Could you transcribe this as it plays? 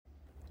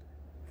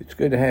It's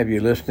good to have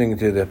you listening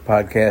to the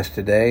podcast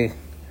today.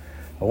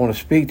 I want to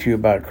speak to you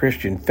about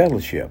Christian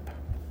fellowship.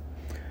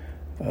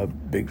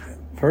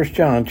 1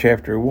 John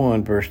chapter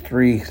 1, verse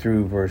 3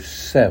 through verse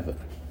 7.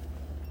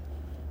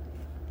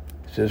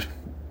 It says,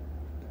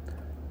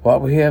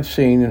 "What we have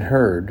seen and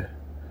heard,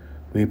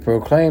 we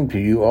proclaim to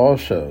you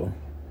also,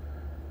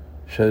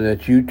 so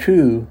that you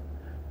too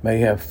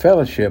may have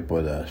fellowship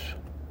with us.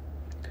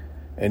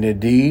 And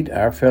indeed,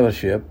 our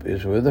fellowship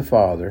is with the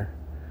Father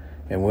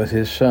and with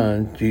His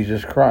Son,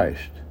 Jesus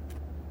Christ.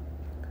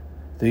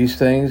 These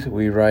things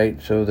we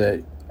write so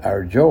that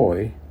our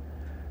joy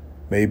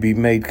may be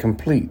made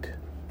complete.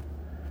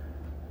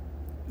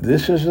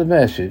 This is the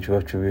message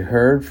which we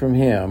heard from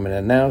Him and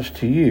announced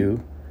to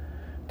you,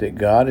 that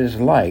God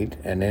is light,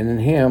 and in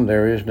Him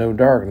there is no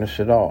darkness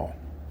at all.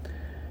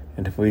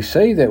 And if we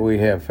say that we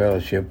have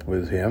fellowship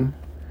with Him,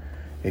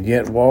 and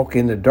yet walk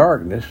in the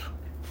darkness,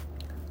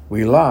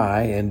 we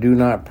lie and do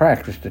not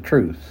practice the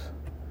truth.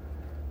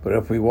 But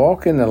if we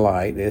walk in the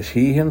light, as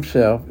He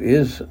Himself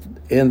is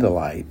in the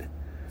light,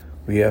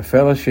 we have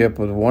fellowship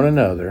with one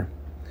another,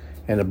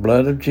 and the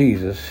blood of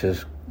Jesus,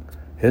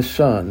 His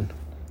Son,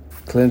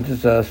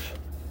 cleanses us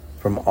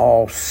from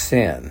all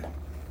sin."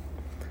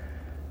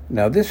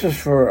 Now, this is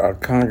for a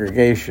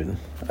congregation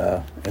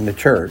in the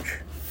church,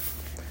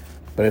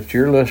 but if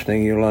you're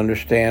listening, you'll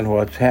understand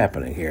what's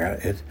happening here.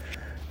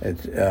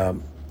 It's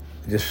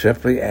just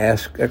simply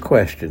ask a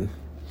question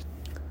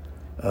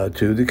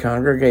to the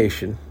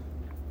congregation.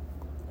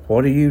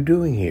 What are you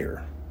doing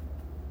here?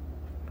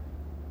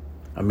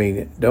 I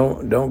mean,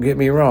 don't get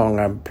me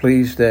wrong. I'm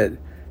pleased that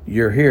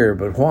you're here,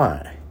 but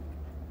why?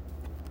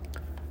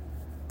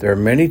 There are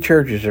many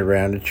churches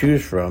around to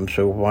choose from,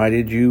 so why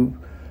did you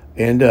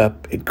end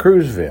up at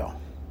Cruiseville?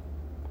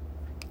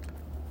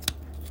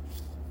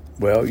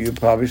 Well, you'll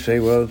probably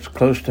say, well, it's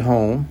close to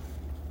home.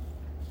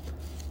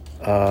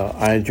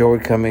 I enjoy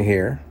coming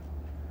here.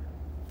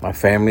 My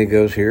family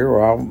goes here,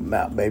 or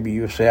maybe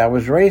you'll say I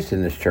was raised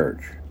in this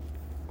church.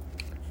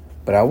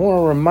 But I want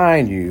to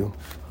remind you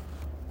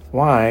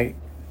why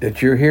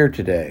that you're here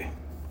today.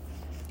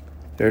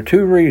 There are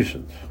two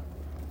reasons.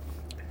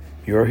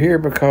 You're here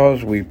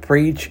because we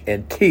preach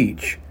and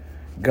teach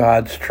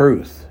God's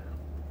truth.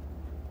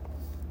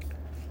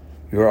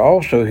 You're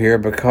also here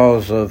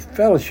because of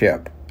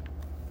fellowship.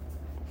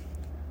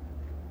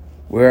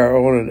 We are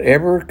on an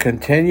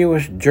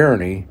ever-continuous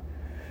journey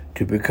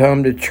to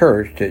become the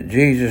church that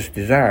Jesus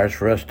desires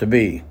for us to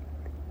be.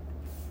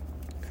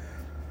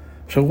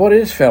 So what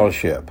is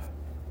fellowship?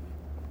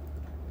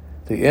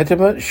 The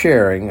intimate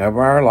sharing of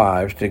our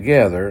lives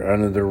together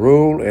under the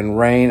rule and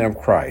reign of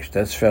Christ.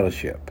 That's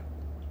fellowship.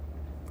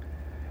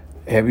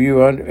 Have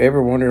you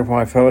ever wondered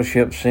why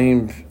fellowship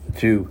seems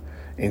to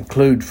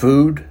include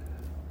food?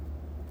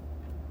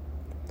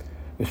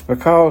 It's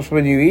because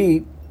when you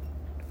eat,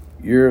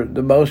 you're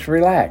the most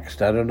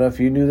relaxed. I don't know if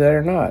you knew that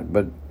or not,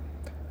 but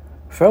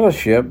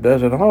fellowship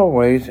doesn't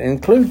always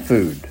include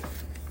food.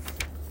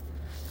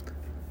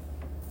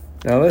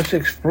 Now let's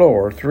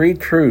explore three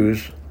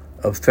truths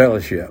of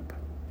fellowship.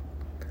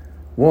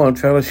 One,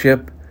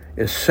 fellowship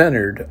is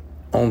centered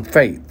on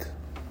faith.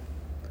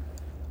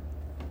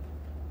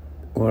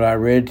 What I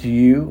read to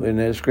you in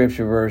the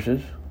scripture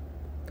verses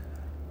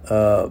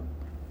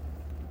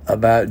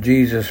about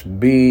Jesus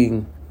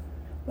being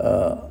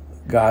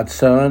God's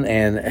Son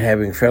and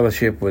having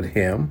fellowship with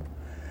Him,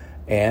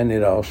 and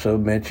it also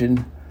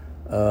mentioned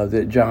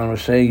that John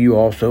was saying, you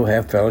also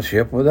have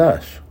fellowship with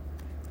us.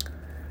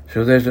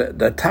 So there's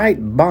a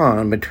tight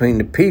bond between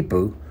the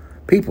people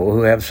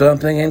who have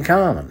something in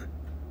common.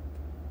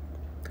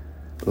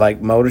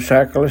 Like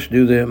motorcyclists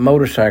do the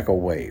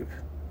motorcycle wave.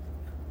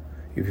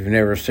 If you've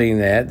never seen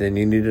that, then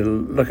you need to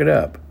look it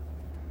up.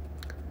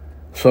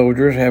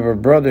 Soldiers have a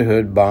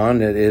brotherhood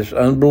bond that is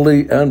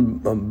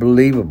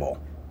unbelievable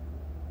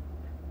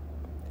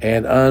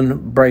and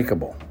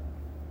unbreakable.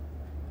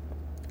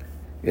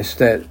 It's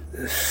that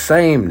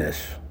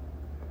sameness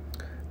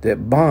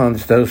that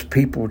bonds those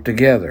people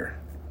together.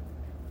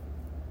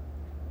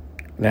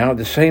 Now,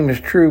 the same is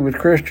true with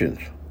Christians.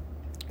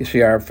 You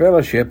see, our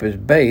fellowship is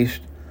based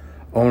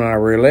on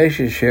our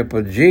relationship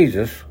with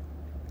Jesus,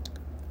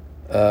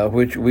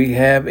 which we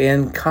have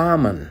in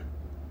common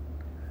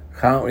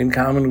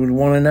with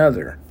one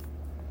another.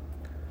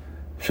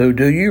 So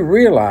do you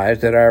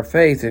realize that our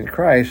faith in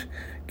Christ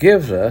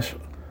gives us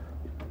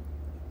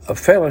a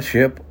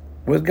fellowship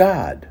with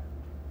God?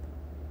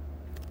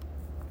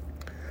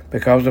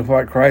 Because of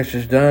what Christ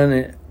has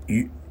done,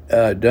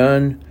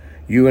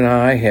 you and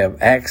I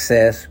have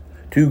access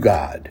to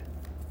God.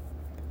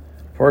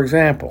 For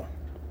example,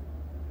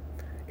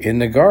 in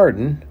the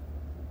garden,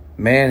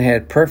 man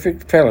had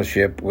perfect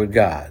fellowship with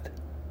God.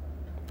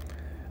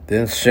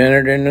 Then sin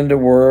entered into the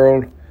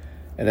world,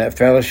 and that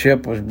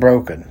fellowship was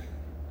broken.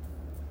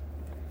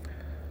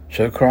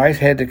 So Christ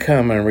had to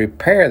come and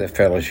repair the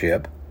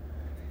fellowship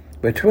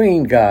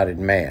between God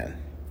and man.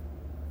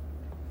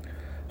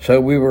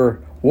 So we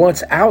were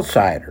once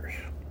outsiders,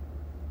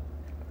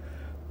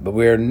 but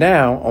we are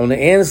now on the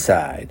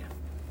inside,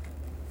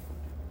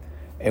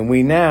 and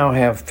we now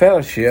have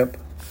fellowship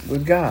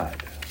with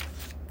God.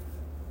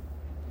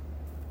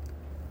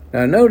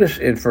 Now notice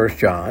in 1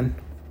 John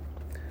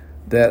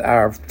that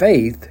our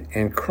faith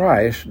in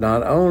Christ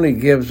not only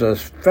gives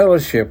us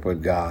fellowship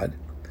with God,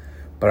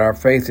 but our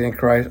faith in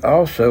Christ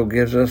also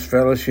gives us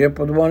fellowship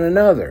with one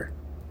another.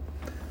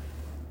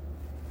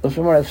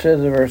 Listen to what it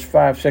says in verse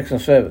 5, 6,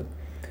 and 7.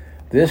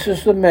 This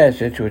is the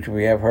message which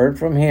we have heard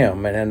from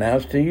him and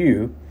announced to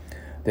you,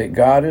 that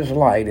God is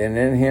light, and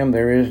in him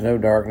there is no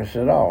darkness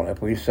at all.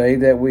 If we say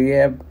that we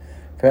have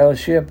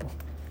fellowship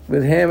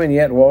with him and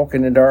yet walk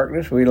in the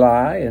darkness, we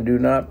lie and do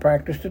not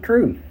practice the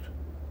truth.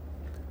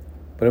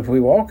 But if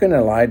we walk in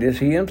the light as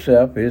he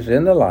himself is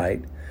in the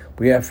light,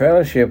 we have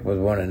fellowship with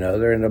one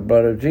another, and the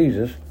blood of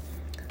Jesus,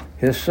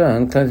 his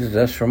Son, cleanses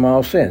us from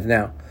all sins.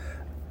 Now,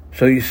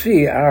 so you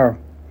see, our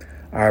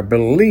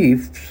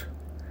beliefs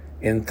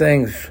in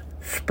things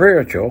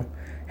spiritual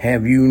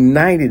have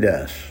united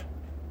us.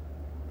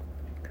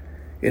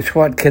 It's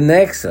what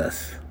connects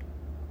us.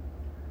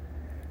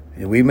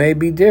 And we may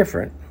be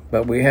different,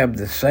 but we have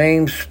the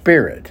same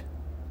spirit,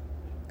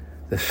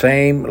 the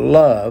same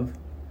love,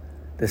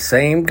 the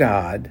same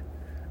God,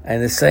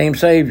 and the same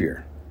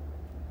Savior.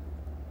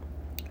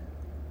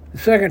 The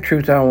second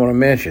truth I want to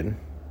mention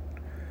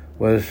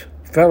was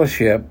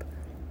fellowship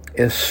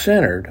is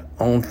centered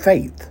on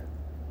faith.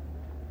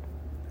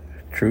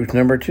 Truth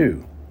number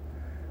 2.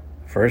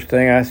 First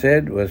thing I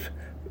said was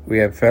we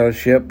have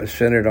fellowship is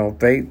centered on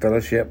faith.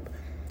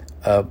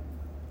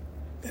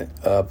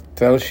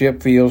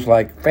 Fellowship feels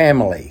like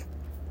family.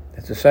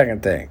 That's the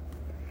second thing.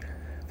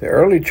 The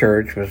early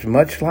church was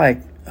much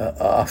like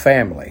a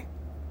family.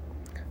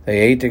 They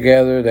ate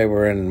together. They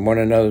were in one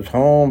another's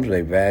homes.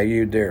 They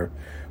valued their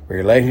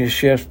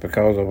relationships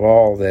because of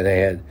all that they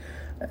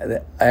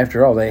had.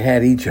 After all, they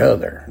had each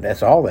other.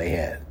 That's all they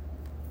had.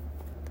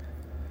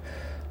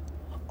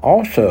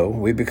 Also,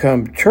 we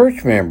become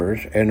church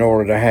members in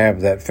order to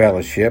have that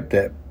fellowship,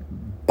 that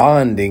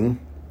bonding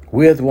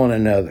with one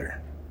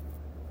another.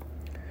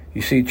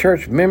 You see,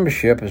 church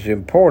membership is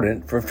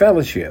important for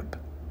fellowship.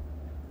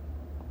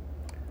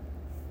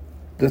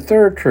 The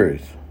third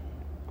truth,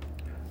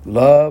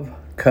 love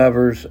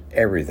covers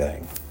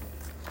everything.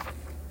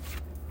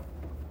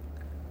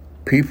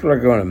 People are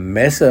going to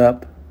mess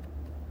up.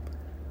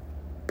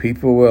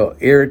 People will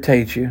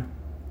irritate you.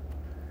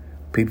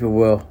 People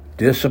will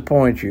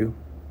disappoint you.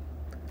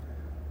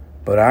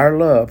 But our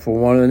love for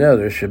one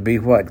another should be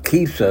what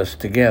keeps us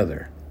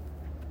together.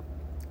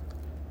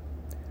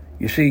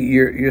 You see,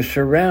 you're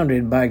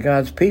surrounded by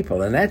God's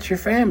people, and that's your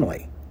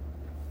family.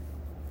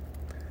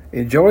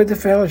 Enjoy the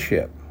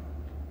fellowship.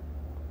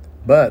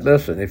 But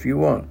listen, if you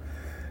want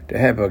to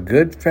have a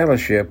good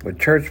fellowship with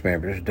church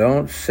members,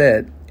 don't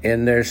sit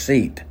in their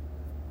seat.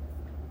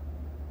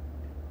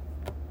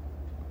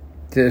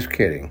 Just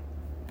kidding.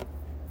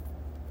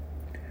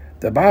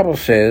 The Bible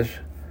says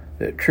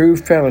that true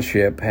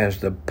fellowship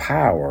has the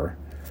power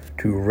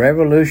to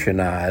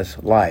revolutionize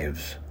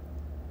lives.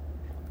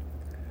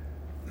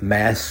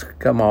 Masks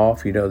come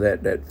off,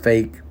 that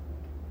fake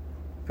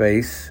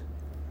face.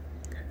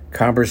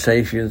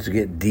 Conversations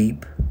get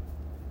deep.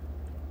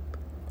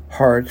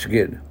 Hearts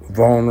get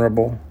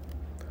vulnerable.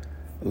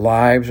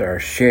 Lives are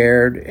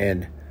shared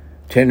and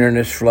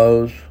tenderness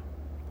flows.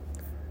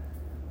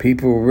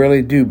 People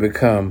really do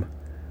become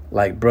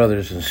like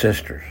brothers and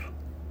sisters.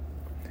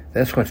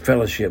 That's what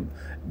fellowship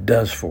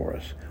does for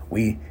us.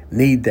 We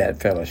need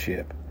that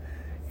fellowship.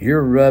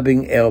 You're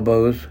rubbing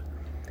elbows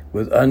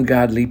with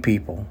ungodly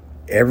people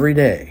every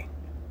day.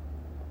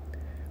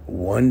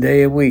 One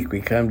day a week we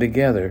come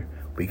together,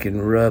 we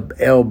can rub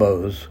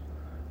elbows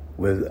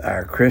with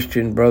our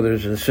Christian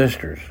brothers and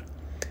sisters,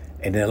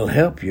 and it'll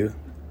help you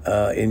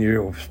in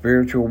your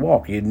spiritual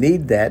walk. You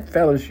need that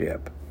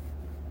fellowship.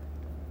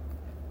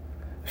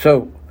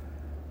 So,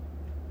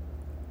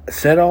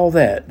 said all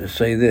that to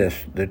say this: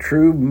 the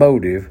true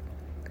motive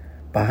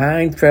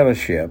behind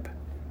fellowship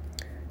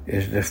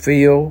is to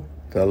feel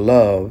the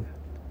love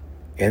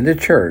in the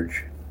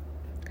church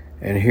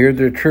and hear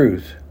the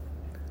truth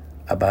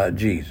about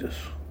Jesus.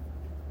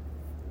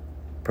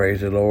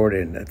 Praise the Lord,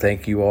 and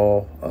thank you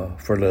all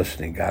for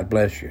listening. God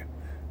bless you.